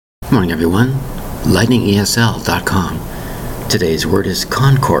Good morning, everyone. LightningESL.com. Today's word is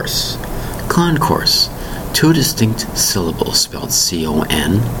concourse. Concourse. Two distinct syllables spelled C-O-N-C-O-U-R-S-E.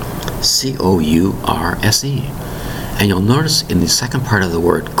 And you'll notice in the second part of the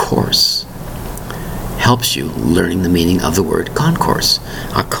word course helps you learning the meaning of the word concourse.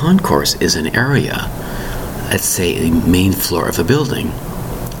 A concourse is an area, let's say a main floor of a building.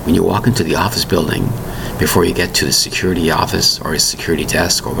 When you walk into the office building, before you get to the security office or a security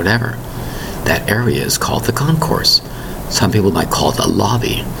desk or whatever, that area is called the concourse. Some people might call it a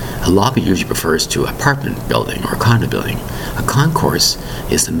lobby. A lobby usually refers to an apartment building or a condo building. A concourse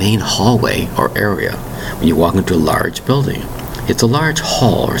is the main hallway or area when you walk into a large building. It's a large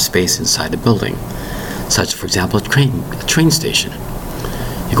hall or space inside the building, such, for example, a train station.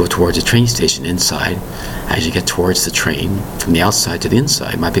 You go towards a train station inside. As you get towards the train, from the outside to the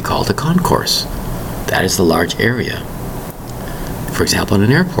inside might be called a concourse. That is the large area. For example, in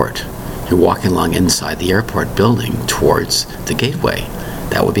an airport, you're walking along inside the airport building towards the gateway.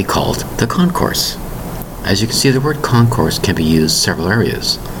 That would be called the concourse. As you can see, the word concourse can be used several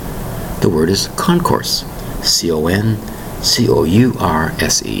areas. The word is concourse. C-O-N-C-O-U-R-S-E.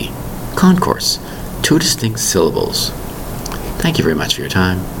 Concourse. Two distinct syllables. Thank you very much for your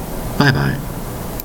time. Bye-bye.